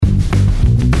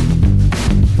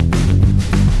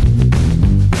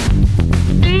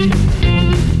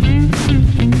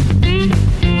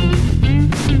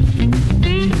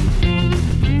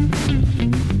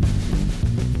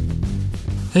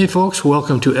Hey folks,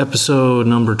 welcome to episode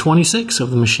number 26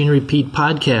 of the Machinery Pete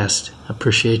podcast. I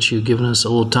appreciate you giving us a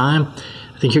little time.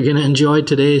 I think you're going to enjoy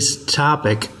today's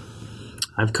topic.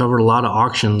 I've covered a lot of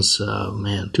auctions,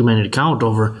 too many to count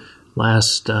over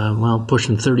last,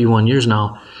 pushing 31 years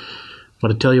now.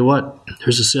 But I tell you what,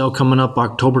 there's a sale coming up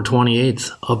October 28th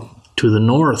up to the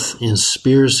north in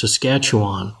Spears,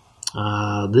 Saskatchewan.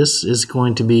 This is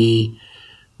going to be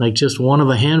like just one of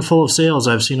a handful of sales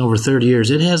I've seen over 30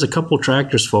 years. It has a couple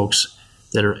tractors, folks,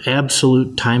 that are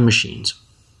absolute time machines.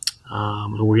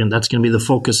 That's going to be the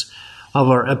focus of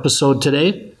our episode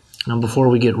today. Now, before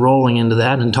we get rolling into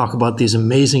that and talk about these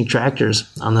amazing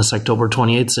tractors on this October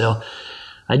 28th sale,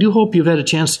 I do hope you've had a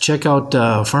chance to check out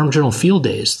Farm Journal Field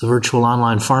Days, the virtual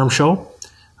online farm show,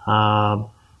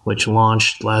 which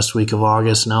launched last week of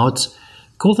August. Now, the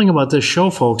cool thing about this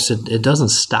show, folks, it doesn't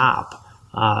stop.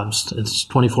 It's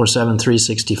 24/7,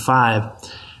 365.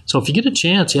 So if you get a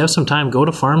chance, you have some time, go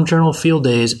to Farm Journal Field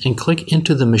Days and click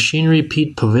into the Machinery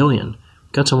Pete Pavilion.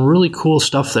 Got some really cool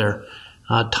stuff there.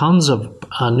 Tons of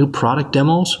new product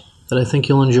demos that I think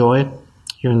you'll enjoy.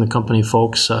 Hearing the company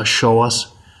folks show us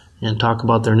and talk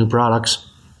about their new products.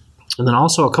 And then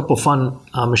also a couple fun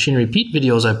Machinery Pete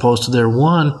videos I posted there.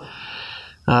 One,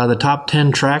 the top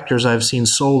 10 tractors I've seen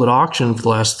sold at auction for the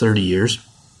last 30 years.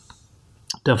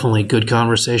 Definitely a good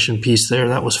conversation piece there.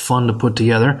 That was fun to put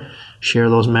together. Share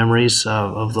those memories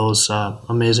of those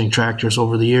amazing tractors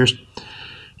over the years.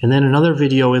 And then another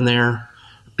video in there,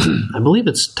 I believe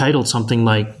it's titled something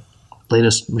like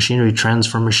Latest Machinery Trends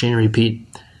from Machinery Pete.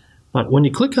 But when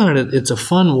you click on it, it's a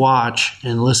fun watch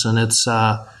and listen. It's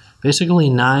basically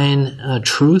 9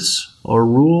 truths or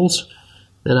rules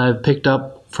that I've picked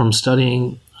up from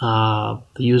studying the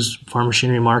used farm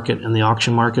machinery market and the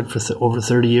auction market for over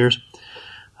 30 years.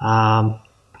 And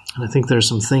I think there's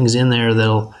some things in there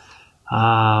that'll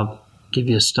give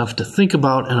you stuff to think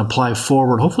about and apply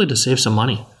forward, hopefully to save some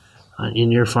money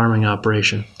in your farming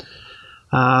operation.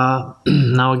 Now,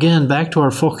 again, back to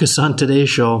our focus on today's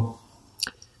show.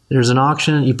 There's an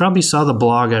auction. You probably saw the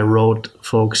blog I wrote,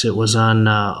 folks. It was on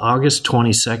August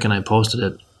 22nd. I posted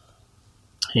it.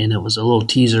 And it was a little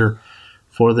teaser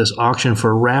for this auction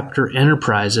for Raptor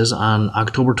Enterprises on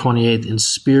October 28th in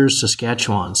Spears,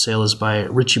 Saskatchewan. Sale is by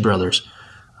Ritchie Brothers.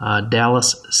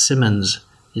 Dallas Simmons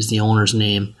is the owner's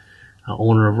name,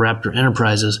 owner of Raptor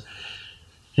Enterprises.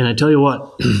 And I tell you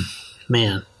what,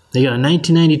 man, they got a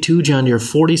 1992 John Deere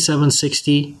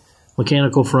 4760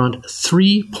 mechanical front,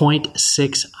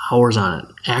 3.6 hours on it,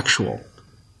 actual.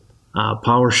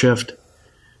 Power shift.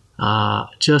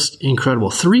 Just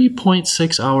incredible.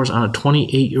 3.6 hours on a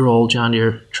 28-year-old John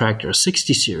Deere tractor, a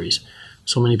 60 series.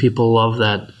 So many people love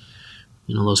that,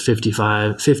 those 50,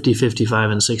 55,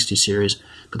 and 60 series.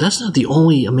 But that's not the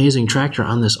only amazing tractor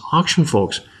on this auction,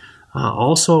 folks.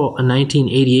 Also, a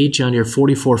 1988 John Deere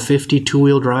 4450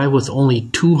 two-wheel drive with only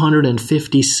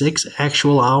 256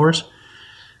 actual hours.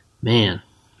 Man.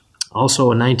 Also, a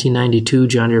 1992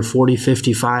 John Deere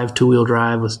 4055 two-wheel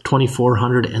drive with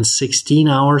 2,416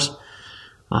 hours.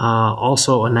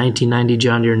 Also, a 1990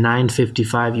 John Deere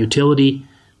 955 utility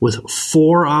with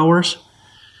 4 hours.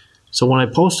 So when I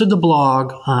posted the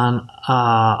blog on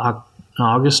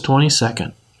August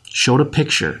 22nd, showed a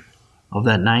picture of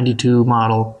that 92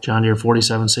 model John Deere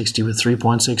 4760 with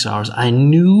 3.6 hours, I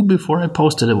knew before I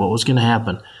posted it what was going to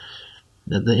happen.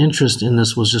 The interest in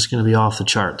this was just going to be off the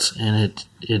charts, and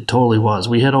it totally was.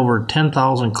 We had over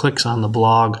 10,000 clicks on the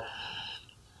blog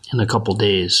in a couple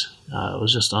days. It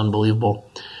was just unbelievable.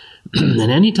 And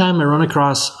anytime I run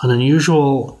across an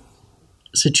unusual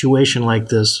situation like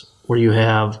this where you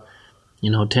have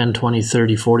 10, 20,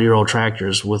 30, 40-year-old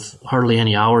tractors with hardly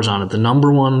any hours on it, the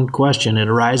number one question, it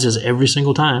arises every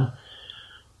single time,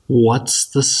 what's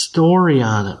the story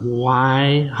on it?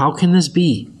 Why? How can this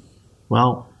be?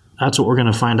 Well, that's what we're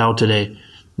going to find out today.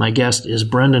 My guest is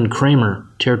Brendan Kramer,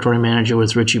 Territory Manager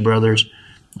with Ritchie Brothers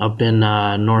up in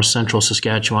north central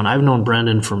Saskatchewan. I've known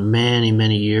Brendan for many,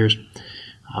 many years.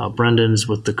 Brendan's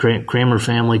with the Kramer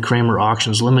family, Kramer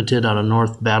Auctions Limited out of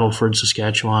North Battleford,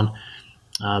 Saskatchewan.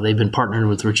 They've been partnered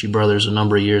with Ritchie Brothers a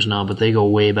number of years now, but they go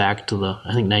way back to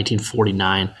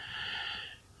 1949.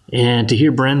 And to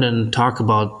hear Brendan talk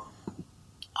about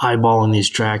eyeballing these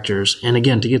tractors, and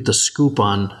again, to get the scoop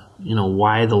on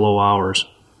why the low hours.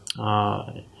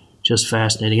 Just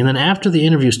fascinating. And then after the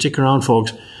interview, stick around,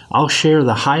 folks. I'll share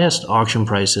the highest auction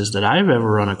prices that I've ever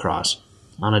run across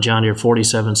on a John Deere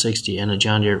 4760 and a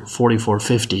John Deere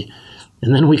 4450.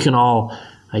 And then we can all,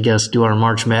 do our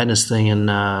March Madness thing and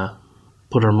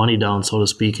put our money down, so to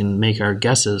speak, and make our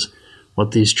guesses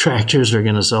what these tractors are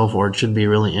going to sell for. It should be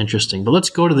really interesting. But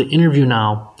let's go to the interview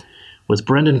now with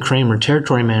Brendan Kramer,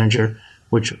 Territory Manager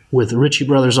which with Ritchie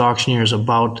Brothers Auctioneers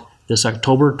about this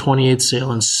October 28th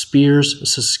sale in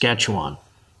Spears, Saskatchewan.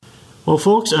 Well,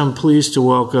 folks, I'm pleased to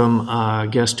welcome a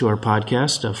guest to our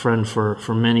podcast, a friend for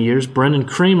many years, Brendan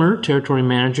Kramer, Territory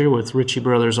Manager with Ritchie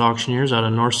Brothers Auctioneers out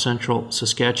of North Central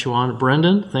Saskatchewan.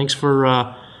 Brendan, thanks for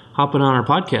hopping on our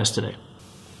podcast today.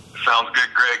 Sounds good,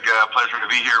 Greg. Pleasure to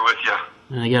be here with you.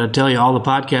 And I got to tell you, all the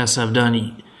podcasts I've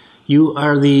done, you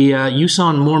are you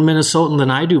sound more Minnesotan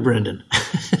than I do, Brendan.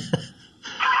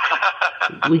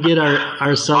 We get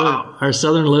our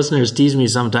southern listeners tease me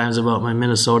sometimes about my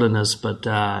Minnesotaness, but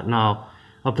no,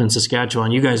 up in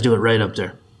Saskatchewan, you guys do it right up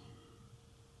there.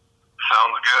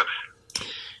 Sounds good.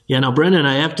 Yeah, now, Brendan,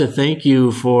 I have to thank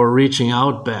you for reaching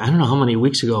out. I don't know how many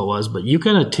weeks ago it was, but you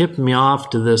kind of tipped me off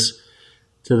to this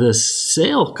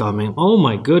sale coming. Oh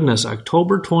my goodness,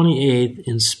 October 28th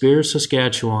in Spears,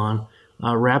 Saskatchewan,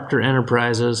 Raptor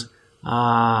Enterprises.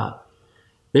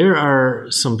 There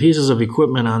are some pieces of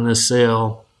equipment on this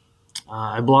sale.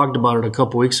 I blogged about it a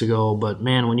couple weeks ago, but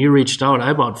man, when you reached out,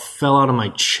 I about fell out of my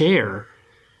chair.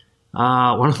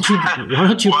 Why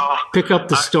don't you pick up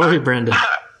the story, Brendan?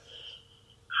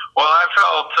 Well, I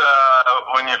felt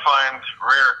when you find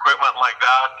rare equipment like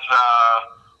that,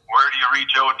 where do you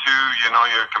reach out to? You know,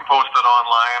 you can post it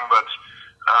online, but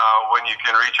when you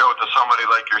can reach out to somebody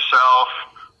like yourself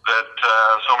that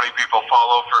so many people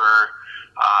follow for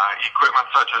equipment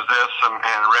such as this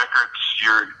and records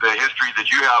the history that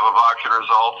you have of auction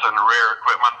results and rare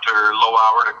equipment or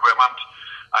low-hour equipment,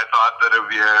 I thought that it would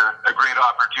be a great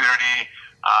opportunity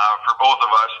for both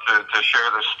of us to share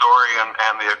the story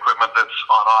and the equipment that's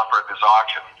on offer at this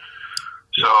auction.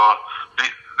 So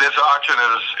this auction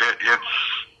it's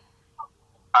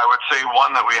I would say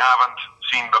one that we haven't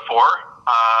seen before.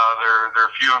 They're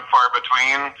few and far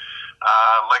between,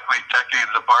 likely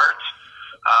decades apart.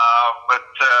 But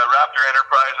Raptor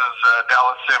Enterprises,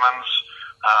 Dallas Simmons,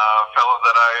 fellow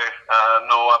that I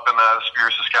know up in the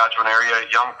Spears, Saskatchewan area, a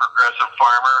young progressive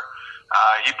farmer.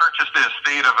 He purchased the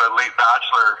estate of a late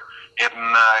bachelor in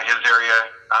his area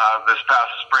this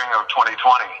past spring of 2020.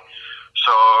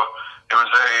 So it was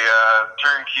a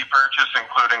turnkey purchase,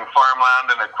 including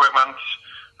farmland and equipment.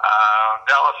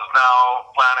 Dallas is now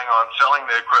planning on selling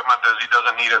the equipment as he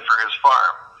doesn't need it for his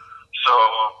farm. So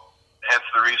hence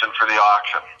the reason for the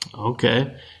auction.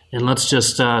 Okay. And let's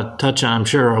just touch on, I'm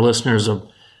sure our listeners have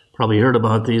probably heard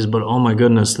about these, but oh my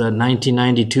goodness, that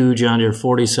 1992 John Deere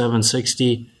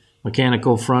 4760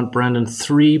 mechanical front, Brendan,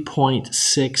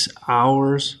 3.6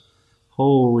 hours.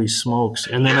 Holy smokes.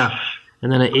 And then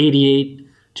an 88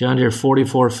 John Deere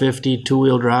 4450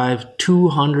 two-wheel drive,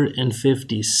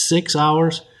 256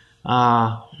 hours.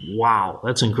 Wow,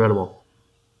 that's incredible.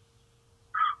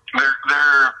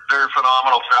 They're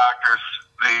phenomenal tractors.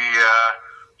 The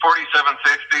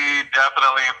 4760,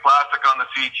 definitely plastic on the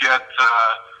seat yet,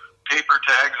 paper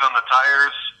tags on the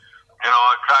tires. You know,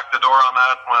 I cracked the door on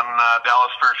that when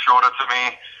Dallas first showed it to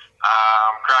me.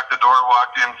 Cracked the door,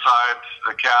 walked inside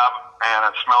the cab, and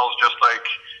it smells just like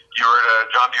you were at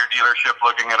a John Deere dealership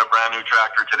looking at a brand new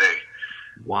tractor today.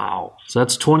 Wow. So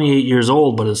that's 28 years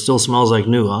old, but it still smells like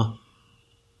new, huh?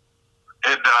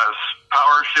 It does.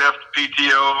 Power shift,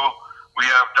 PTO. We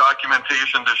have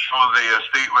documentation to show the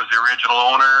estate was the original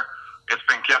owner. It's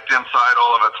been kept inside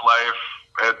all of its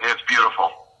life. It's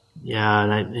beautiful. Yeah,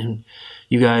 and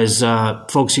you guys,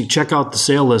 folks, you check out the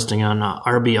sale listing on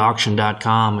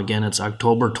rbauction.com. Again, it's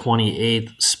October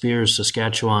 28th, Spears,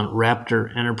 Saskatchewan,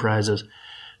 Raptor Enterprises.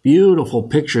 Beautiful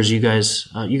pictures. You guys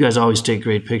always take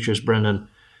great pictures, Brendan,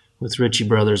 with Ritchie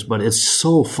Brothers, but it's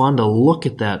so fun to look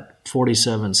at that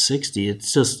 4760.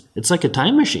 It's like a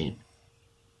time machine.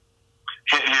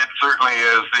 It certainly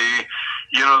is. The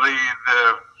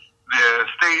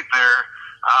estate there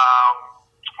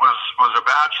was a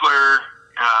bachelor.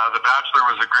 The bachelor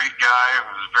was a great guy. He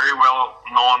was very well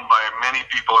known by many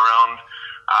people around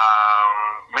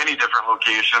many different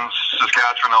locations,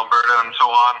 Saskatchewan, Alberta, and so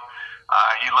on.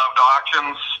 He loved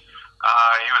auctions.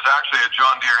 He was actually a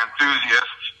John Deere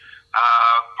enthusiast,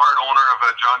 part owner of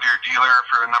a John Deere dealer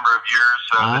for a number of years,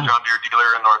 the John Deere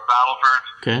dealer in North Battleford.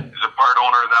 Okay. He's a part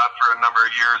owner of that for a number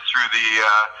of years through the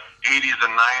 80s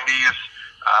and 90s,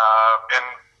 and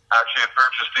actually had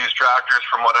purchased these tractors,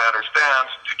 from what I understand,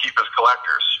 to keep as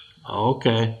collectors.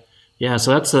 Okay. Yeah,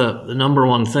 so that's the number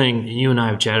one thing. You and I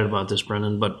have chatted about this,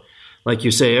 Brendan, but like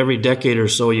you say, every decade or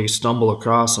so you stumble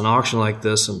across an auction like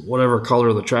this, and whatever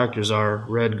color the tractors are,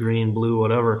 red, green, blue,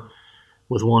 whatever,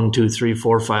 with 1, 2, 3,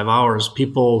 4, 5 hours,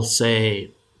 people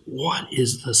say, what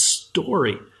is the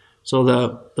story? So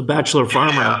the bachelor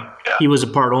farmer, he was a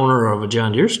part owner of a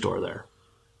John Deere store there.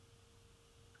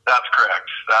 That's correct.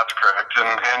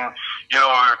 And we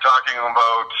were talking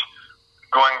about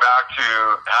going back to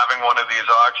having one of these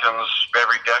auctions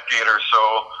every decade or so.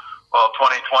 Well,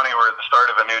 2020, we're at the start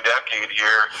of a new decade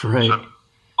here. Right. So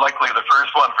likely the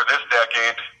first one for this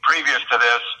decade. Previous to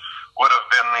this would have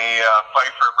been the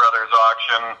Pfeiffer Brothers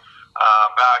auction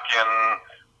back in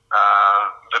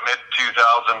the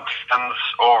mid-2010s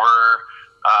over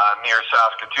near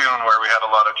Saskatoon, where we had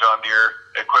a lot of John Deere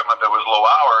equipment that was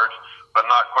low-hourred, but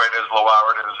not quite as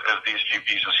low-hourred as these few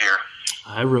pieces here.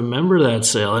 I remember that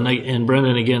sale. And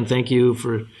Brendan, again, thank you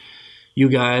for you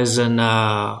guys and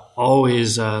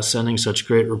always sending such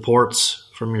great reports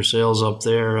from your sales up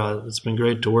there. It's been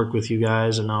great to work with you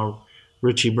guys and now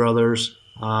Ritchie Brothers.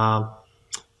 Now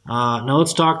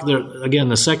let's talk again,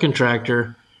 the second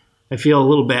tractor. I feel a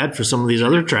little bad for some of these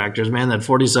other tractors. Man, that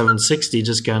 4760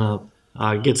 just kind of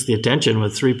gets the attention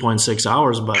with 3.6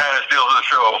 hours. But kind of steals the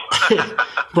show.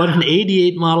 But an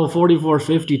 88 model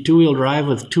 4450 two-wheel drive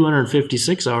with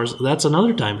 256 hours, that's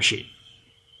another time machine.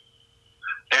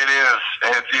 It is.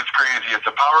 It's crazy. It's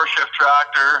a power shift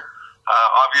tractor,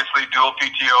 obviously dual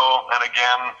PTO, and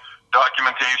again,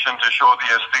 documentation to show the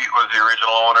estate was the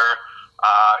original owner.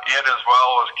 It as well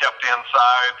was kept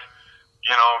inside.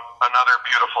 Another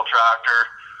beautiful tractor.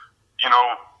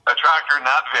 A tractor in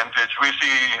that vintage, we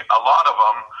see a lot of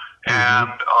them. And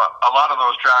a lot of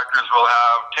those tractors will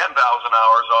have 10,000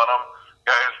 hours on them.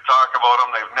 Guys talk about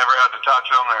them. They've never had to touch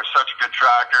them. They're such good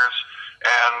tractors.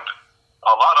 And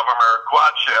a lot of them are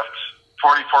quad shifts,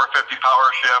 4450 power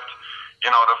shift.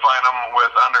 To find them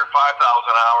with under 5,000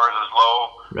 hours is low,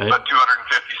 right. But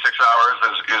 256 hours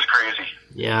is crazy.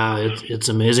 Yeah, it's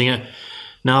amazing.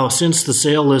 Now, since the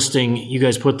sale listing, you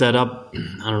guys put that up,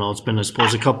 I don't know, it's been, I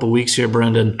suppose, a couple of weeks here,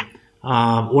 Brendan.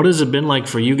 What has it been like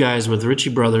for you guys with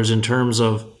Ritchie Brothers in terms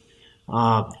of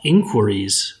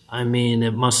inquiries? I mean,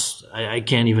 it must, I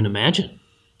can't even imagine.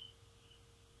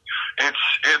 It's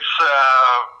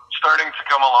starting to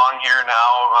come along here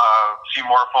now, see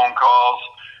more phone calls.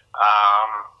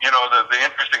 The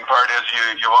interesting part is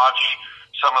you watch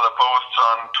some of the posts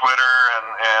on Twitter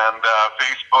and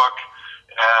Facebook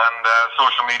and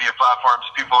social media platforms.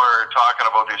 People are talking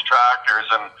about these tractors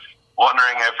and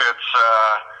wondering if it's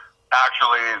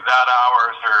actually that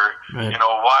hours or, right.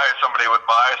 Why somebody would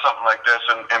buy something like this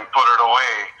and put it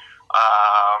away.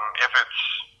 If it's,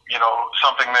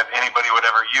 something that anybody would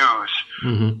ever use.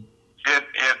 Mm-hmm.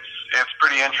 It's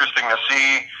pretty interesting to see.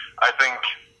 I think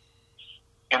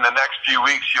in the next few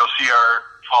weeks, you'll see our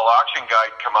fall auction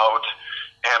guide come out.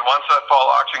 And once that fall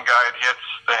auction guide hits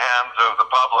the hands of the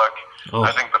public,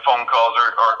 I think the phone calls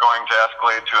are going to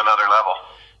escalate to another level.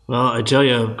 Well, I tell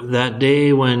you, that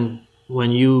day when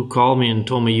you called me and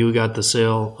told me you got the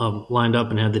sale lined up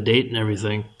and had the date and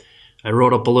everything, I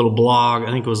wrote up a little blog.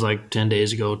 I think it was like 10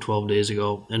 days ago, 12 days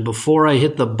ago. And before I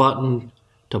hit the button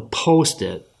to post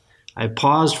it, I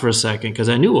paused for a second because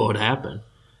I knew what would happen.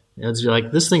 It's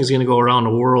like, this thing's going to go around the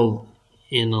world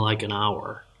in like an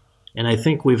hour. And I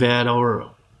think we've had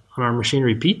on our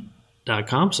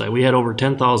machinerypete.com site, we had over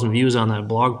 10,000 views on that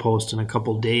blog post in a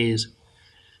couple days.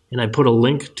 And I put a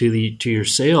link to your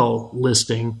sale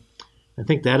listing. I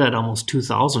think that had almost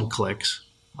 2,000 clicks.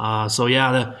 So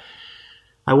yeah,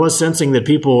 I was sensing that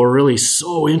people were really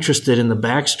so interested in the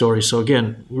backstory. So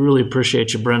again, we really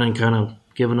appreciate you, Brendan, kind of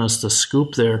giving us the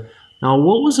scoop there. Now,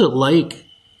 what was it like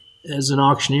as an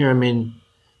auctioneer? I mean,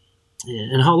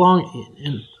 and how long?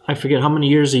 And I forget how many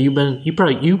years have you been.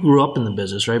 You grew up in the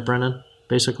business, right, Brendan?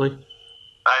 Basically.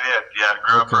 I did. Yeah,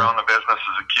 grew up around the business as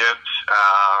a kid.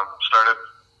 Started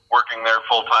working there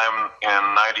full time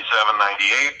in '97,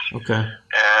 '98. Okay.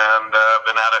 And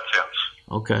been at it since.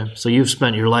 Okay, so you've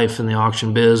spent your life in the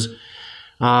auction biz.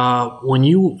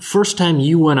 When first time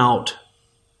you went out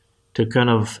to kind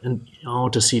of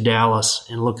to see Dallas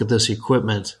and look at this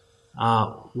equipment,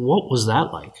 what was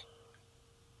that like?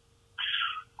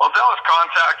 Well, Dallas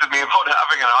contacted me about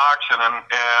having an auction, and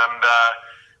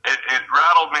it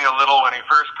rattled me a little when he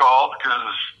first called because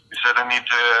he said, "I need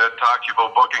to talk to you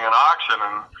about booking an auction."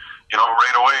 And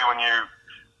right away when you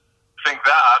think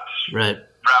that, right.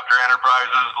 Raptor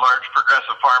Enterprises, large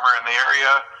progressive farmer in the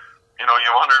area,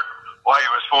 you wondered why he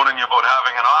was phoning you about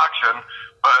having an auction.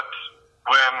 But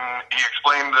when he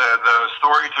explained the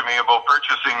story to me about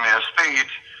purchasing the estate,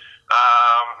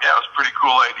 it was a pretty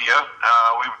cool idea.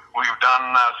 We've done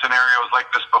scenarios like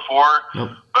this before,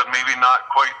 but maybe not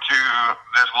quite to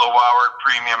this low-hour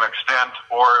premium extent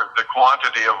or the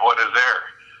quantity of what is there.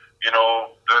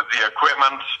 The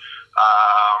equipment,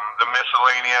 the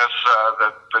miscellaneous,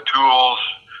 the tools,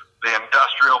 the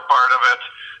industrial part of it.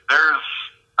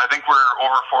 I think we're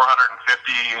over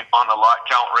 450 on the lot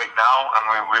count right now,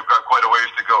 and we've got quite a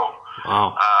ways to go.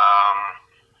 Wow.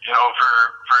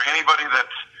 For anybody that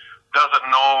doesn't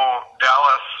know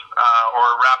Dallas or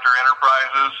Raptor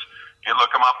Enterprises, you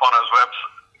look him up on his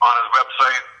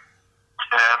website,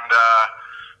 and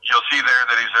you'll see there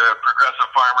that he's a progressive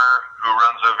farmer who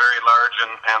runs a very large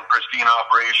and pristine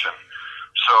operation.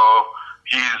 So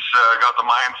he's got the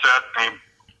mindset. He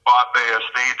bought the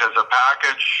estate as a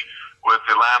package with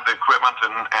the land, equipment,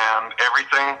 and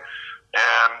everything,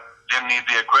 and didn't need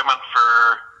the equipment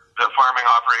for the farming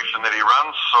operation that he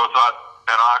runs. So thought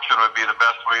an auction would be the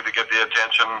best way to get the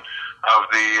attention of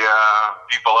the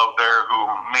people out there who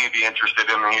may be interested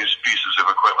in these pieces of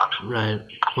equipment. Right.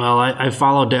 Well, I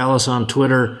follow Dallas on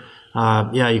Twitter.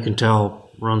 Yeah, you can tell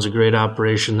runs a great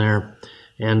operation there.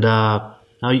 And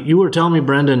now you were telling me,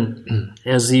 Brendan,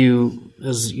 as you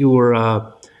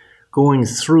were going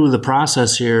through the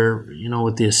process here,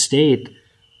 with the estate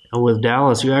with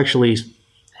Dallas, you actually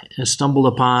stumbled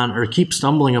upon or keep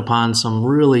stumbling upon some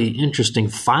really interesting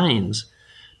finds.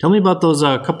 Tell me about those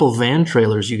couple van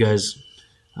trailers you guys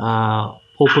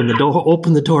opened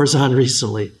the doors on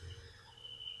recently.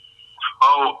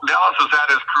 Oh, Dallas has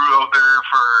had his crew out there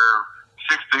for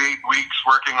 6 to 8 weeks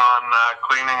working on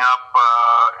cleaning up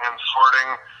and sorting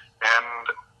and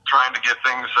trying to get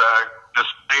things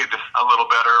displayed a little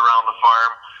better around the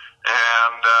farm.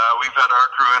 And we've had our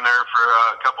crew in there for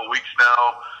a couple weeks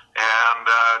now, and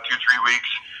 2-3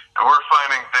 weeks, and we're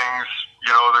finding things.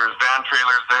 There's van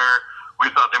trailers there. We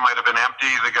thought they might have been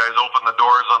empty. The guys opened the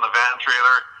doors on the van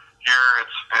trailer. Here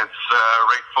it's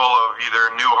right full of either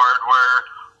new hardware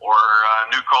or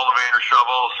new cultivator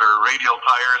shovels or radial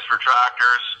tires for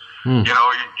tractors.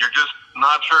 You're just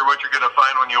not sure what you're going to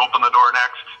find when you open the door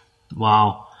next.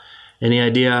 Wow. Any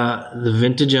idea the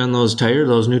vintage on those tires,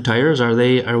 those new tires? Are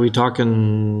we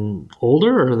talking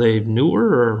older, or are they newer,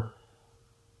 or?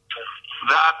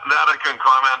 That I can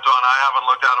comment on. I haven't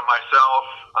looked at them myself.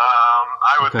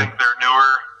 I would think they're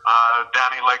newer.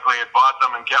 Danny likely had bought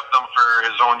them and kept them for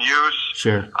his own use.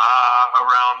 Sure.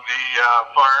 Around the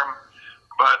farm.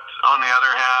 But on the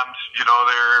other hand,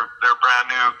 they're brand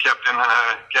new, kept in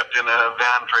a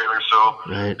van trailer, so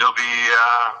right. They'll be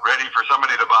ready for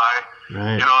somebody to buy.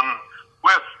 Right. And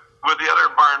with the other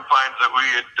barn finds that we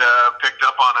had picked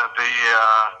up on at the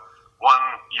one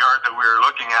yard that we were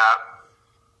looking at,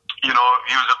 he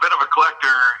was a bit of a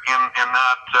collector in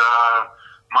that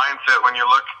mindset. When you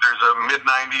look, there's a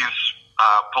mid-90s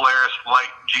Polaris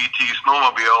Light GT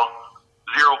snowmobile,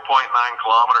 0.9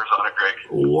 kilometers on it, Greg.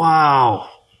 Wow.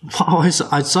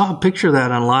 I saw a picture of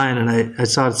that online, and I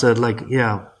saw it said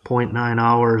 0.9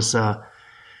 hours.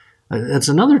 It's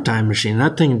another time machine.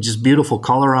 That thing, just beautiful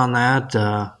color on that.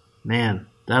 Man,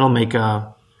 that'll make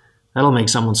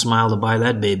someone smile to buy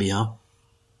that baby, huh?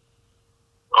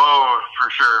 Oh, for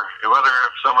sure. Whether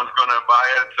if someone's going to buy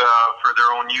it for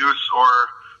their own use, or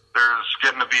there's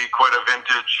getting to be quite a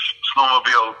vintage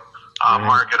snowmobile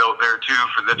market out there too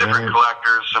for the different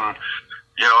collectors, and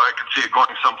I could see it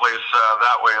going someplace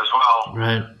that way as well.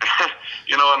 Right.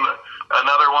 And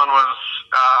another one was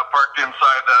parked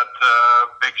inside that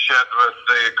big shed with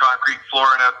the concrete floor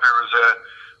in it. There was a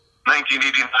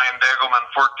 1989 Degelman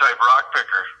fork type rock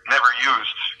picker, never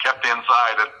used, kept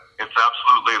inside. It's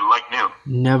absolutely like new.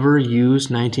 Never used,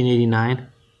 1989.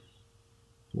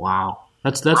 Wow.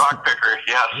 That's rock picker,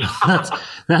 yes.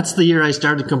 that's the year I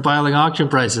started compiling auction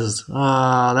prices.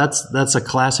 That's a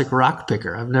classic rock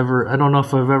picker. I don't know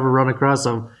if I've ever run across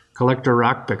a collector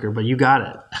rock picker, but you got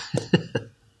it.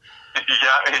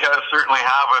 Yeah, certainly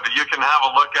have it. You can have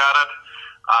a look at it.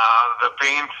 The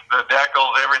paint, the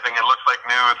decals, everything. It looks like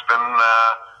new. It's been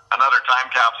another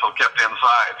time capsule kept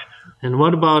inside. And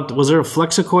what about, was there a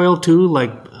Flexicoil too,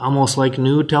 almost like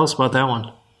new? Tell us about that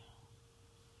one.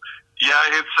 Yeah,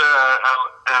 it's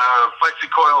a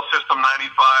Flexicoil System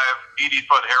 95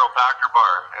 80-foot Harrow Packer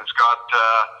bar. It's got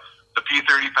the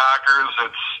P30 packers.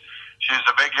 She's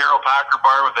a big Harrow Packer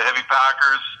bar with the heavy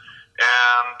packers,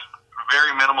 and very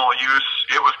minimal use.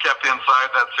 It was kept inside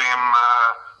that same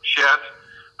shed.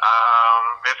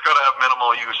 It's got to have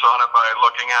minimal use on it by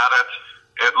looking at it.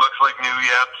 It looks like new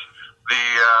yet. The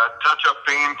touch-up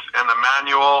paint and the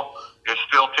manual is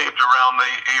still taped around the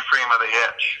A-frame of the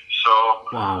hitch. So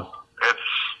wow.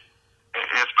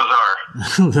 It's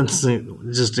bizarre. That's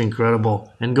just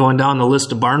incredible. And going down the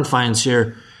list of barn finds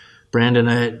here, Brandon,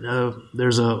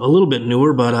 there's a little bit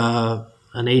newer, but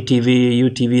an ATV, a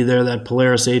UTV there, that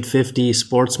Polaris 850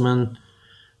 Sportsman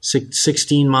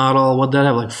 16 model. What'd that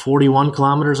have, 41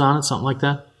 kilometers on it, something like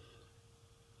that?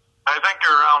 I think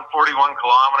around 41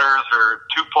 kilometers or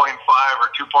 2.5 or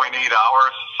 2.8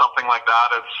 hours, something like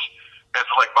that. It's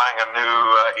like buying a new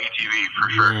ATV for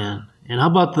sure. Man. And how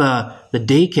about the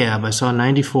day cab? I saw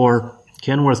 94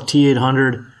 Kenworth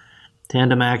T800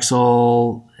 tandem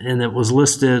axle, and it was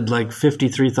listed like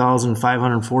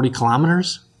 53,540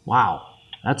 kilometers. Wow,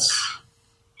 that's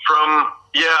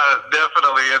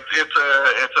definitely.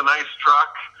 It's a nice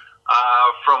truck.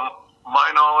 From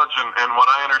my knowledge and what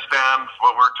I understand,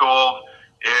 what we're told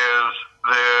is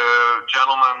the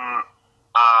gentleman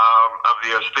of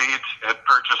the estate had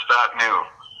purchased that new.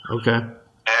 Okay.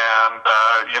 And,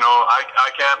 I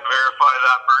can't verify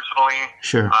that personally.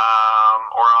 Sure. Or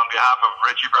on behalf of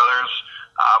Ritchie Brothers,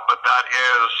 but that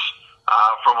is,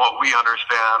 from what we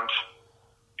understand,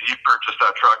 he purchased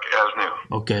that truck as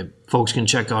new. Okay. Folks can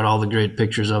check out all the great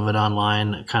pictures of it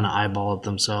online, kind of eyeball it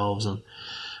themselves. And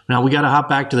now we got to hop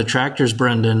back to the tractors,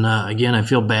 Brendan. Again, I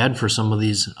feel bad for some of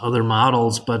these other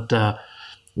models, but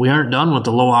we aren't done with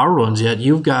the low-hour ones yet.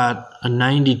 You've got a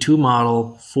 92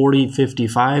 model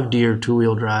 4055 Deere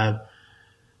two-wheel drive,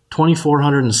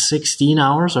 2,416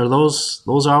 hours. Are those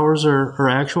hours are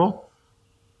actual?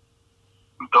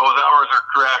 Those hours are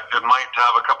correct. It might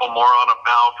have a couple more on it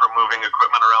now for moving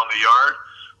equipment around the yard,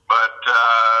 but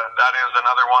that is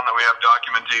another one that we have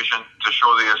documentation to show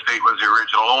the estate was the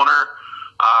original owner.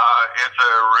 It's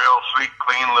a real sweet,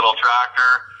 clean little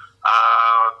tractor.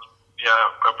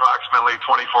 Approximately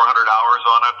 2,400 hours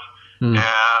on it.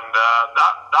 And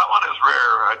that one is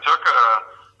rare. I took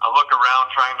a look around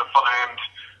trying to find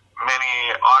many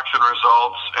auction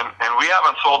results, and we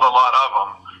haven't sold a lot of them.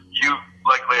 You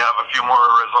likely have a few more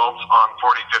results on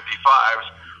 4055s,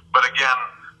 but again,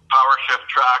 power shift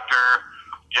tractor,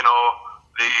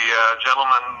 the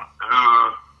gentleman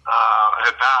who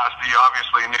had passed, he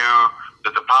obviously knew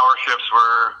that the power shifts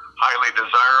were highly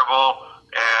desirable,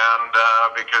 and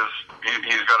because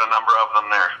he's got a number of them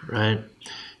there. Right.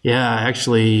 Yeah,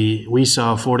 actually, we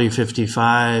saw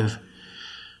 4055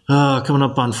 coming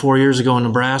up on 4 years ago in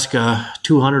Nebraska,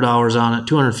 200 hours on it,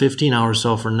 215 hours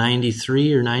so for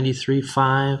 93 or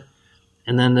 93.5.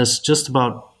 And then this just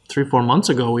about 3-4 months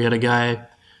ago, we had a guy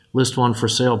list one for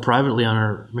sale privately on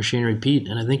our Machinery Pete,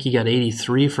 and I think he got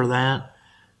 83 for that.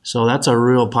 So that's a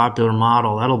real popular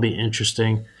model. That'll be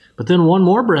interesting. But then one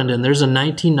more, Brendan. There's a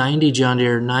 1990 John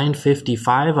Deere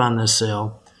 955 on this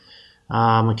sale,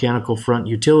 mechanical front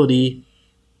utility,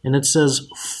 and it says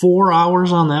 4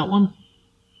 hours on that one?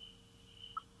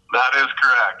 That is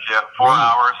correct, yeah. 4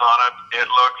 hours on it. It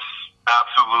looks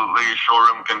absolutely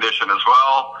showroom condition as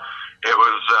well. It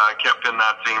was kept in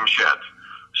that same shed.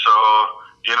 So,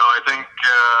 I think,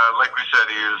 like we said,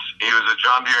 he was a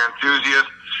John Deere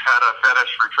enthusiast, had a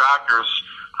fetish for tractors.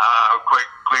 Quite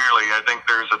clearly, I think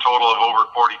there's a total of over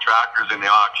 40 tractors in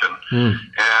the auction.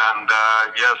 And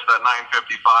yes, that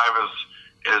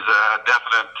 955 is a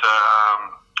definite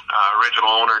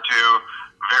original owner too.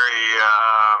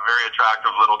 Very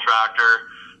attractive little tractor.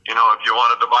 If you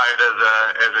wanted to buy it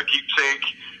as a keepsake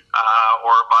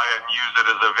or buy it and use it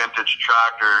as a vintage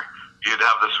tractor, you'd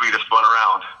have the sweetest one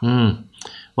around.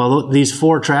 Well, these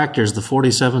four tractors, the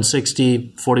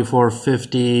 4760,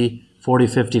 4450,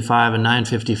 4055, and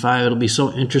 955, it'll be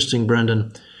so interesting,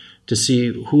 Brendan, to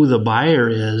see who the buyer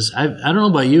is. I don't know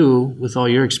about you, with all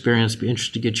your experience, be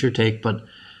interested to get your take, but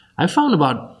I found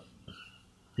about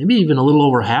maybe even a little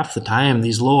over half the time,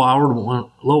 these low-hour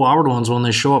ones, when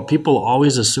they show up, people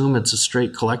always assume it's a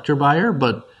straight collector buyer,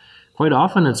 but quite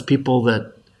often it's people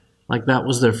that, like, that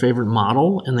was their favorite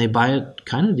model, and they buy it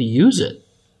kind of to use it.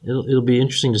 It'll be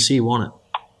interesting to see, won't it?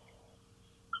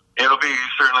 It'll be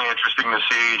certainly interesting to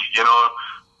see.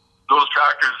 Those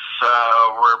tractors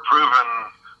were a proven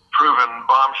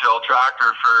bombshell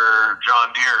tractor for John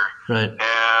Deere. Right.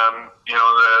 And,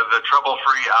 the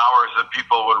trouble-free hours that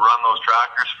people would run those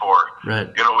tractors for. Right.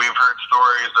 We've heard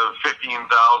stories of 15,000,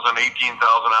 18,000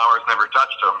 hours, never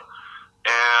touched them.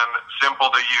 And simple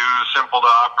to use, simple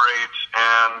to operate,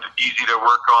 and easy to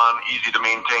work on, easy to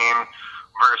maintain,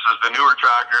 versus the newer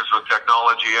tractors with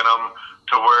technology in them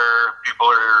to where people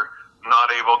are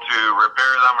not able to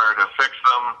repair them or to fix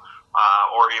them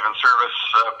or even service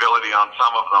ability on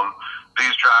some of them.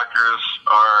 These tractors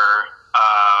are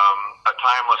a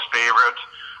timeless favorite.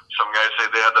 Some guys say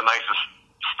they had the nicest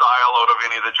style out of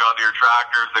any of the John Deere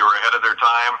tractors. They were ahead of their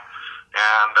time.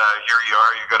 And here you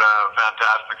are. You've got a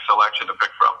fantastic selection to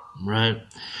pick from. Right.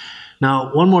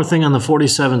 Now, one more thing on the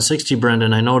 4760,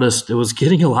 Brendan. I noticed it was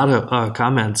getting a lot of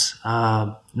comments.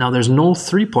 Now, there's no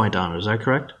 3-point on it. Is that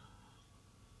correct?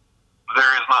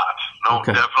 There is not. No,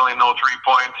 okay. Definitely no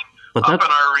 3-point. But up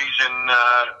in our region,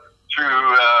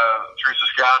 through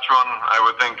Saskatchewan, I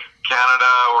would think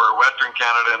Canada or Western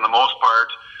Canada in the most part,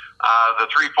 the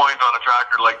 3-point on a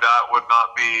tractor like that would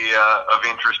not be of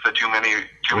interest to too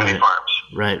many farms.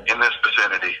 Right. In this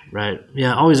vicinity. Right.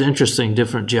 Yeah, always interesting,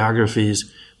 different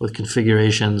geographies with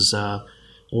configurations.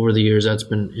 over the years. That's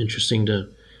been interesting to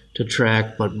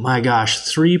track. But my gosh,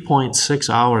 3.6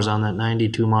 hours on that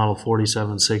 92 model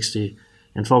 4760.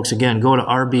 And folks, again, go to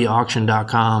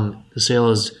rbauction.com. The sale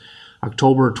is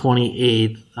October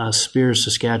 28th, Spears,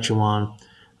 Saskatchewan.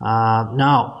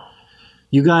 Now,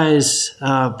 you guys,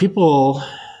 people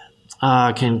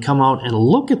can come out and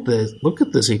look at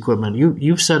this equipment.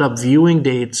 You've set up viewing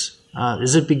dates.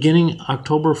 Is it beginning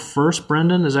October 1st,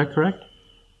 Brendan? Is that correct?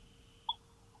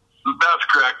 That's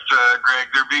correct, Greg.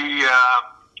 There'll be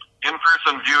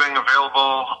in-person viewing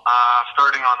available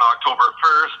starting on October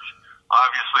 1st.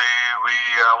 Obviously, we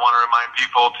want to remind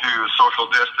people to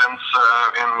social distance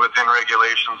within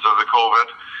regulations of the COVID.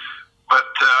 But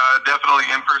definitely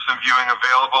in-person viewing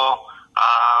available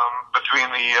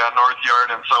between the North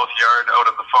Yard and South Yard out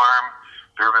at the farm.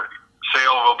 The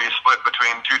sale will be split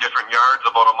between two different yards,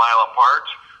 about a mile apart,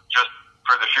 just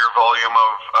for the sheer volume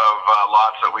of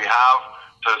lots that we have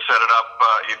to set it up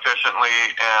efficiently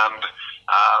and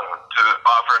to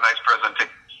offer a nice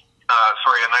presentation.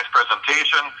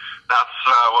 That's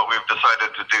what we've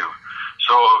decided to do.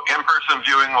 So in-person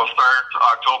viewing will start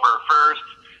October 1st.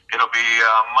 It'll be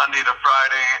Monday to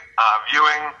Friday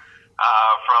viewing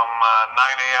from 9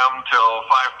 a.m. till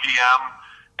 5 p.m.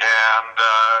 And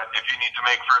if you need to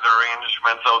make further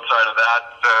arrangements outside of that,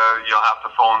 you'll have to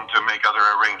phone to make other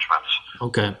arrangements.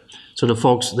 Okay. So the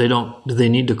folks, do they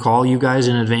need to call you guys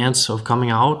in advance of coming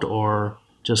out, or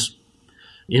just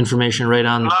information right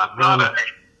on?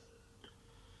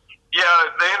 Yeah,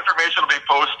 the information will be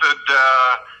posted,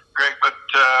 Greg, but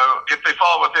if they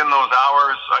fall within those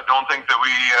hours, I don't think that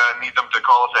we need them to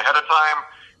call us ahead of time.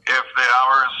 If the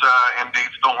hours and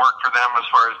dates don't work for them as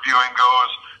far as viewing goes,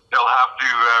 they'll have to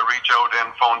reach out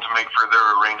and phone to make further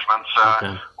arrangements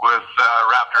with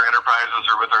Raptor Enterprises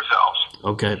or with ourselves.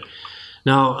 Okay.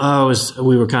 Now,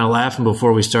 we were kind of laughing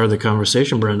before we started the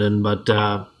conversation, Brendan, but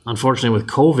unfortunately with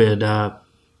COVID,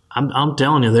 I'm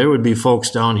telling you, there would be folks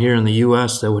down here in the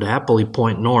U.S. that would happily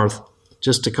point north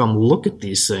just to come look at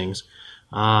these things.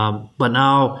 But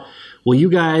now, will you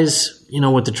guys,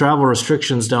 with the travel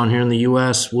restrictions down here in the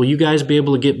U.S., will you guys be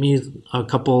able to get me a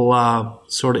couple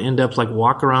sort of in-depth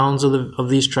walk-arounds of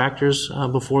these tractors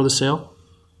before the sale?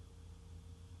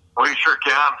 We sure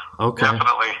can. Okay.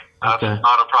 Definitely. That's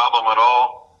not a problem at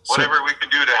all. Whatever we can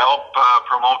do to help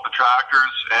promote the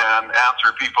tractors and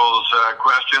answer people's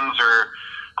questions or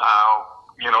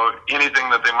anything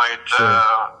that they might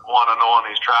want to know on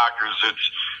these tractors. It's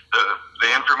the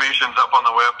information's up on the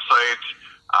website.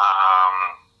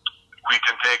 We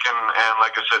can take and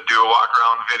like I said, do a walk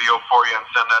around video for you and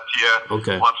send that to you.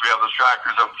 Okay. Once we have the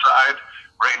tractors outside.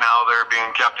 Right now they're being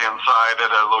kept inside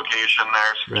at a location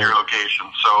there, secure location.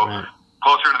 So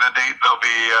closer to the date, they'll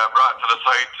be brought to the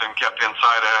site and kept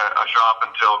inside a shop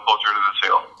until closer to the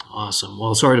sale. Awesome.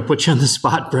 Well, sorry to put you on the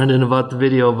spot, Brendan, about the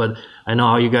video, but I know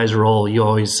how you guys roll. You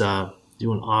always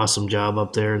do an awesome job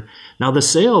up there. Now, the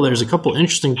sale, there's a couple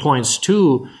interesting points,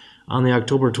 too, on the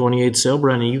October 28th sale,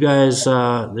 Brendan. You guys,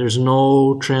 there's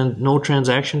no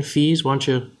transaction fees. Why don't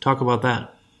you talk about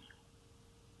that?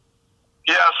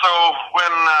 Yeah, so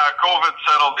when COVID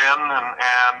settled in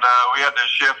and we had to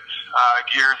shift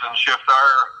gears and shift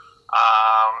our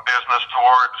business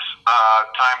towards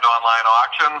timed online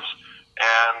auctions,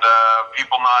 and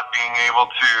people not being able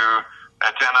to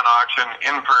attend an auction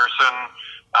in person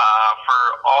for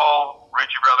all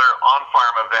Ritchie Brother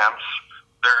on-farm events,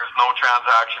 there's no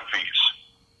transaction fees.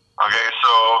 Okay,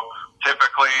 so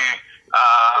typically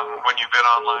when you bid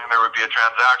online, there would be a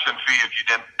transaction fee if you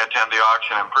didn't attend the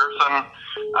auction in person.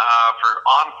 For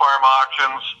on-farm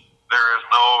auctions, there is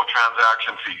no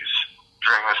transaction fees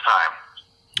during this time.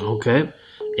 Okay.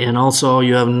 And also,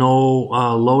 you have no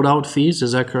loadout fees.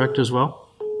 Is that correct as well?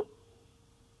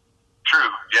 True.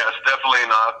 Yes, definitely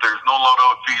not. There's no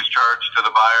loadout fees charged to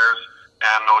the buyers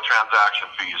and no transaction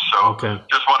fees. So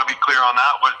just want to be clear on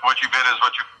that. What you bid is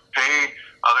what you pay,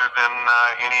 other than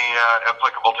any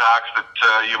applicable tax that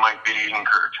you might be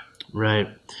incurred. Right.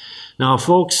 Now,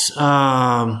 folks,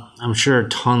 I'm sure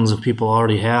tons of people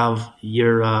already have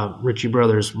your Ritchie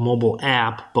Brothers mobile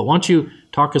app, but why don't you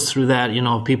talk us through that,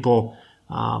 people,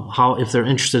 how, if they're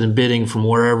interested in bidding from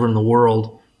wherever in the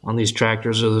world on these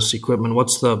tractors or this equipment,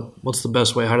 what's the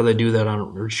best way? How do they do that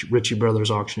on Ritchie Brothers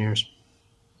Auctioneers?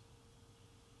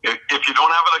 If you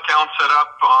don't have an account set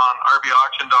up on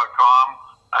rbauction.com,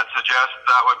 I'd suggest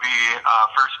that would be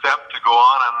first step to go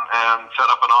on and set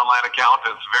up an online account.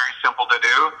 It's very simple to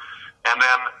do. And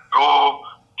then go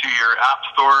to your app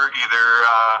store, either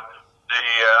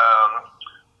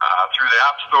through the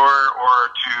App Store or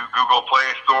to Google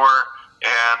Play Store,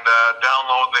 and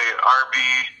download the RB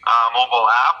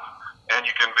mobile app and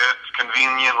you can bid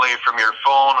conveniently from your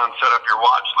phone and set up your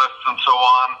watch lists and so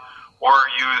on, or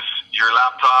use your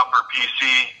laptop or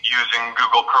PC using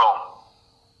Google Chrome.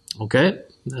 Okay,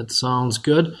 that sounds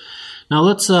good. Now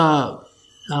let's turn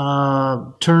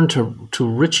to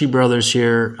Ritchie Brothers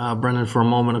here, Brendan, for a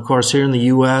moment. Of course, here in the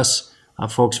U.S.,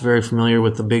 folks are very familiar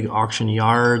with the big auction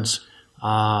yards,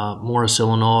 Morris,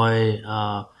 Illinois,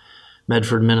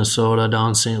 Medford, Minnesota,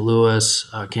 down St. Louis,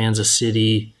 Kansas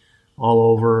City,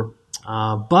 all over.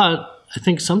 But I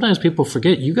think sometimes people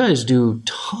forget you guys do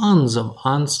tons of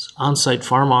on-site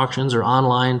farm auctions or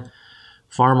online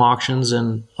farm auctions,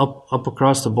 and up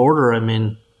across the border. I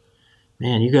mean,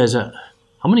 man, you guys,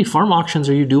 how many farm auctions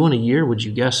are you doing a year, would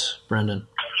you guess, Brendan?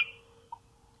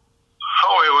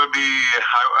 Oh, it would be,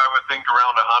 I would think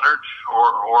around 100,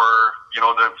 or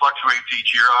that fluctuates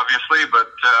each year, obviously,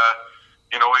 but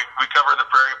we cover the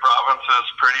prairie provinces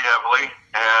pretty heavily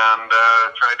and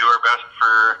try to do our best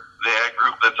for the ag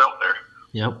group that's out there.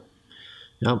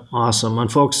 Yep, awesome.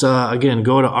 And folks, again,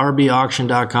 go to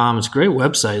rbauction.com. It's a great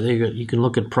website. You can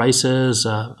look at prices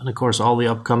and, of course, all the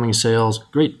upcoming sales.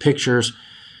 Great pictures.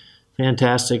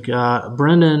 Fantastic.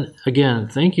 Brendan, again,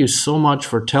 thank you so much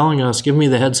for telling us, giving me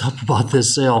the heads up about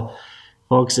this sale.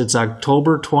 Folks, it's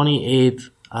October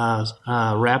 28th,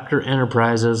 Raptor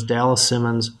Enterprises, Dallas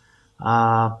Simmons.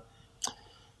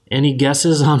 Any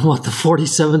guesses on what the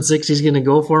 4760 is going to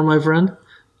go for, my friend?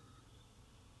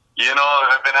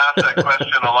 I've been asked that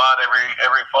question a lot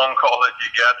every phone call that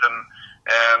you get, and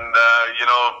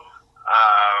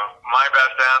my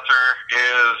best answer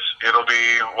is it'll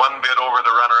be one bid over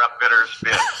the runner-up bidder's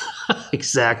bid.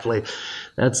 Exactly.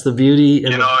 That's the beauty.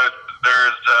 That's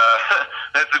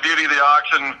the beauty of the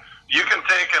auction. You can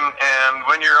take and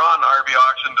when you're on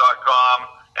rbauction.com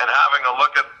and having a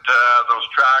look at those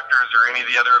tractors or any of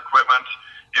the other equipment,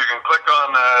 you can click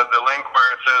on the link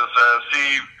where it says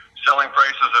see selling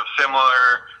prices of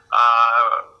similar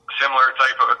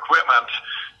type of equipment.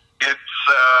 It's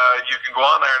you can go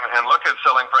on there and look at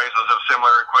selling prices of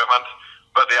similar equipment,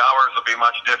 but the hours will be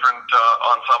much different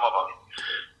on some of them.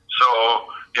 So,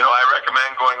 I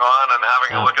recommend going on and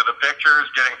having a look at the pictures,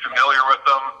 getting familiar with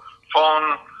them.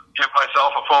 Give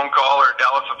myself a phone call or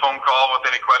Dallas a phone call with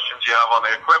any questions you have on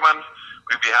the equipment.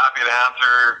 We'd be happy to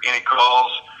answer any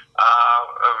calls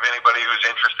of anybody who's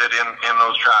interested in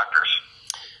those tractors.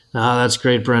 That's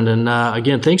great, Brendan.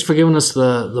 Again, thanks for giving us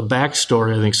the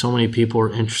backstory. I think so many people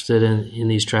are interested in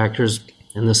these tractors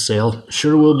in this sale.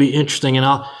 Sure will be interesting, and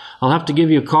I'll have to give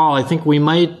you a call. I think we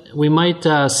might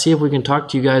see if we can talk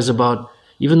to you guys about,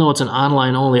 even though it's an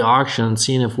online-only auction,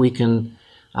 seeing if we can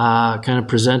kind of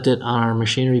present it on our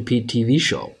Machinery Pete TV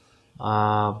show.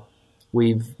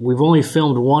 We've only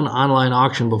filmed one online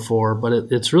auction before, but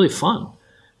it's really fun.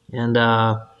 And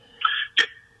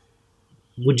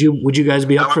would you guys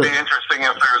be up for that? That would be interesting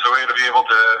if there's a way to be able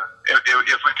to,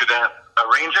 if we could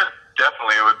arrange it.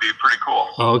 Definitely, it would be pretty cool.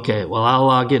 Okay, well,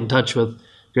 I'll get in touch with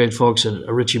great folks at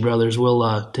Ritchie Brothers.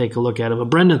 We'll take a look at it. But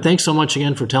Brendan, thanks so much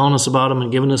again for telling us about them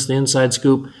and giving us the inside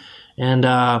scoop. And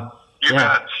you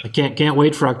bet. I can't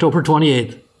wait for October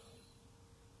 28th. For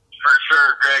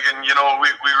sure, Greg. And we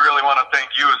really want to thank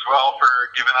you as well for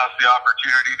giving us the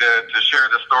opportunity to share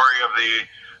the story of the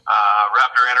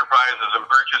Raptor Enterprises and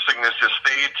purchasing this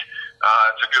estate.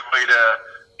 It's a good way to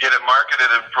get it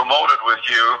marketed and promoted with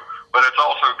you, but it's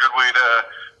also a good way to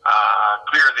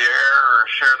clear the air or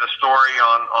share the story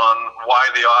on why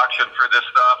the auction for this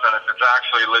stuff and if it's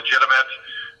actually legitimate.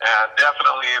 And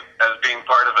definitely, as being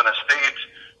part of an estate,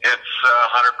 it's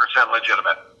 100%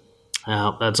 legitimate.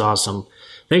 Oh, that's awesome.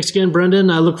 Thanks again,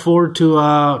 Brendan. I look forward to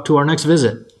our next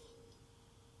visit.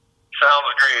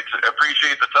 Sounds great.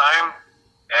 Appreciate the time,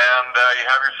 and you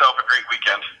have yourself a great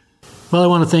weekend. Well, I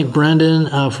want to thank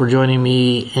Brendan for joining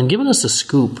me and giving us a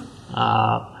scoop,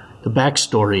 the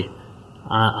backstory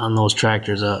on those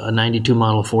tractors. A 92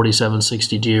 model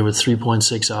 4760 Deere with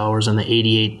 3.6 hours and the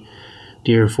 88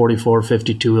 Deere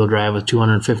 4452 wheel drive with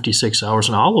 256 hours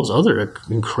and all those other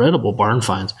incredible barn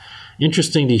finds.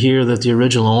 Interesting to hear that the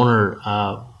original owner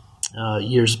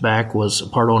years back was a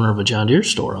part owner of a John Deere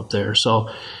store up there. So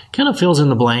kind of fills in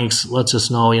the blanks, lets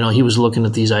us know, he was looking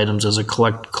at these items as a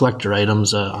collector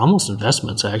items, almost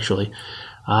investments actually.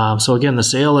 So again, the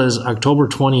sale is October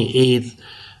 28th.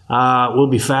 Will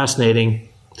be fascinating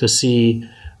to see,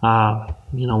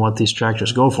 what these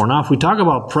tractors go for. Now, if we talk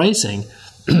about pricing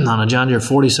on a John Deere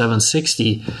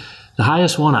 4760, the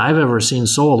highest one I've ever seen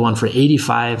sold went for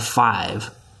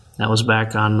 $85,500. That was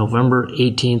back on November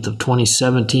 18th of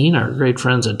 2017. Our great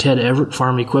friends at Ted Everett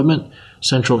Farm Equipment,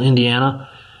 Central Indiana,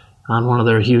 on one of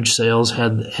their huge sales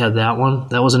had that one.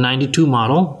 That was a 92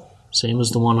 model, same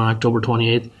as the one on October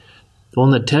 28th. The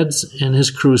one that Ted and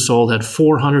his crew sold had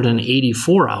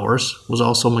 484 hours, was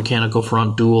also mechanical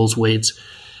front, duals, weights.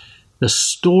 The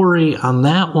story on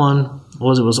that one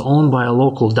was it was owned by a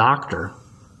local doctor.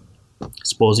 I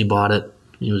suppose he bought it.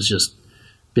 He was just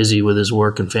busy with his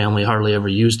work and family, hardly ever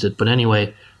used it. But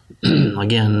anyway,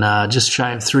 again, just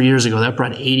shy of 3 years ago, that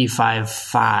brought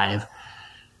 85.5.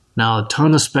 Now, a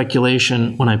ton of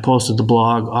speculation when I posted the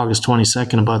blog August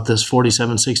 22nd about this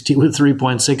 4760 with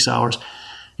 3.6 hours.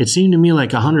 It seemed to me like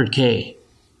 100K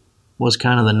was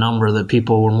kind of the number that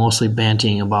people were mostly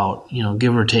bantying about,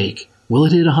 give or take. Will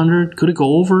it hit 100? Could it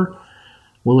go over?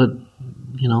 Will it,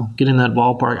 get in that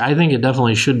ballpark? I think it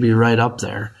definitely should be right up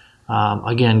there.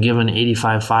 Again, given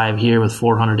 85.5 here with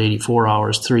 484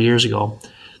 hours 3 years ago.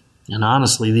 And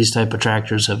honestly, these type of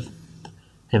tractors have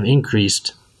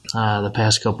increased the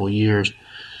past couple of years.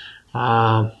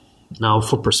 Now,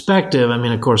 for perspective,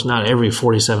 of course, not every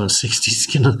 4760 is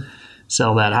going to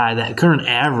sell that high. That current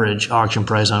average auction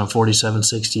price on a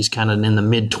 4760 is kind of in the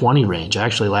mid-20 range.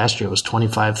 Actually, last year it was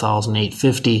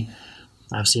 $25,850.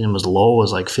 I've seen them as low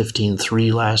as like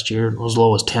 $15,300 last year, as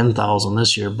low as $10,000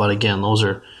 this year. But again, those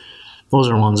are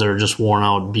ones that are just worn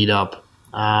out, beat up.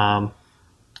 Again,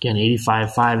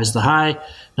 85.5 is the high.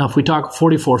 Now, if we talk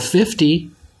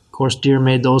 4450, of course, Deere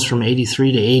made those from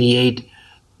 83 to 88.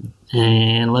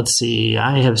 And let's see,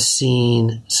 I have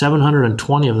seen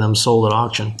 720 of them sold at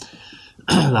auction.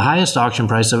 The highest auction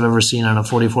price I've ever seen on a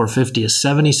 4450 is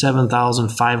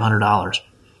 $77,500.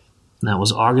 And that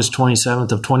was August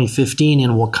 27th of 2015 in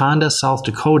Wakanda, South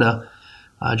Dakota.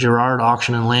 Girard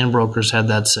Auction and Land Brokers had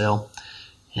that sale.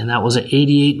 And that was an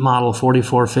 88 model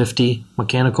 4450,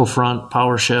 mechanical front,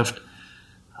 power shift,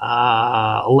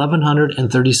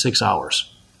 1,136 hours.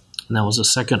 And that was a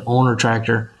second owner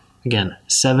tractor. Again,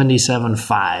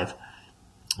 77.5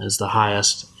 is the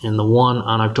highest. And the one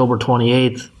on October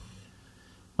 28th,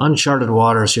 uncharted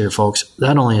waters here, folks,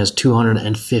 that only has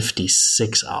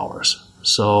 256 hours.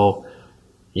 So,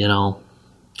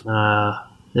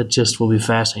 it just will be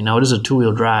fascinating. Now, it is a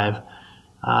two-wheel drive.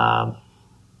 But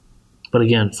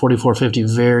again, 4450,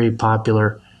 very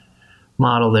popular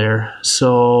model there.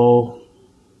 So,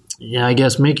 I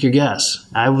guess make your guess.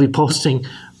 I will be posting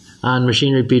on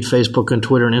Machine Repeat Facebook and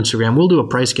Twitter and Instagram. We'll do a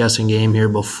price guessing game here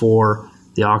before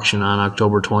the auction on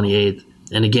October 28th.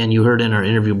 And again, you heard in our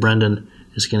interview, Brendan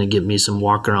is going to give me some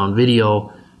walk-around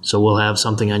video. So we'll have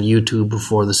something on YouTube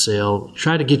before the sale.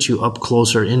 Try to get you up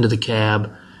closer into the cab.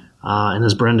 And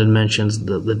as Brendan mentions,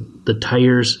 the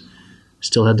tires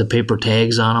still had the paper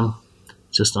tags on them.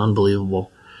 Just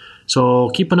unbelievable. So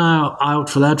keep an eye out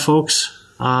for that, folks.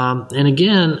 And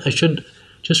again, I should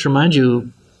just remind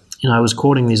you, I was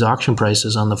quoting these auction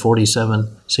prices on the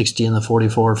 4760 and the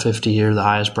 4450 here, the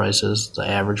highest prices, the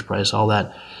average price, all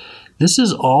that. This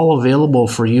is all available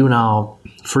for you now,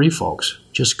 free, folks.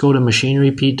 Just go to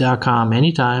machinerepeat.com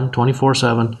anytime,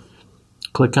 24/7.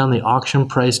 Click on the auction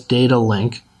price data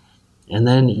link, and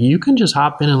then you can just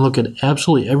hop in and look at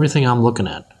absolutely everything I'm looking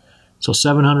at. So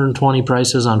 720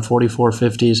 prices on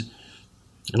 4450s.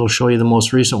 It'll show you the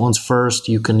most recent ones first.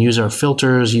 You can use our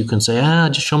filters. You can say,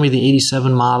 just show me the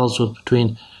 87 models with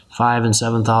between 5,000 and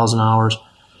 7,000 hours.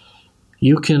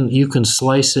 You can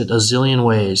slice it a zillion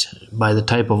ways by the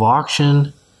type of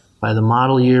auction, by the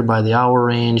model year, by the hour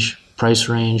range, price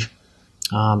range.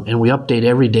 And we update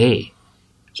every day.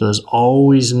 So there's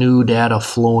always new data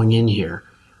flowing in here.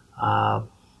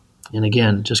 And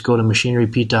again, just go to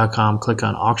machinerepeat.com, click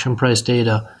on auction price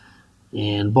data,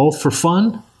 and both for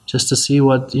fun, just to see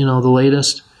what, the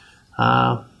latest,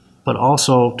 but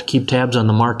also to keep tabs on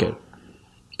the market,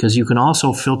 because you can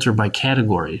also filter by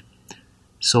category.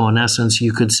 So in essence,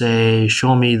 you could say,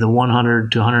 show me the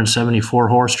 100 to 174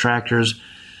 horse tractors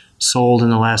sold in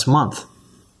the last month,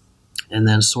 and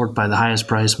then sort by the highest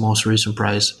price, most recent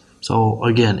price. So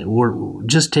again, we're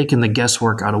just taking the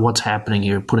guesswork out of what's happening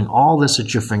here, putting all this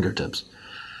at your fingertips.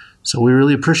 So we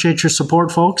really appreciate your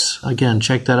support, folks. Again,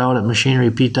 check that out at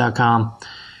machinerepeat.com.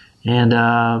 And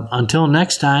until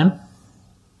next time,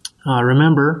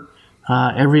 remember,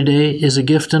 every day is a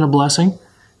gift and a blessing.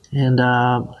 And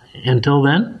until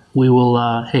then,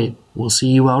 we'll see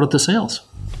you out at the sales.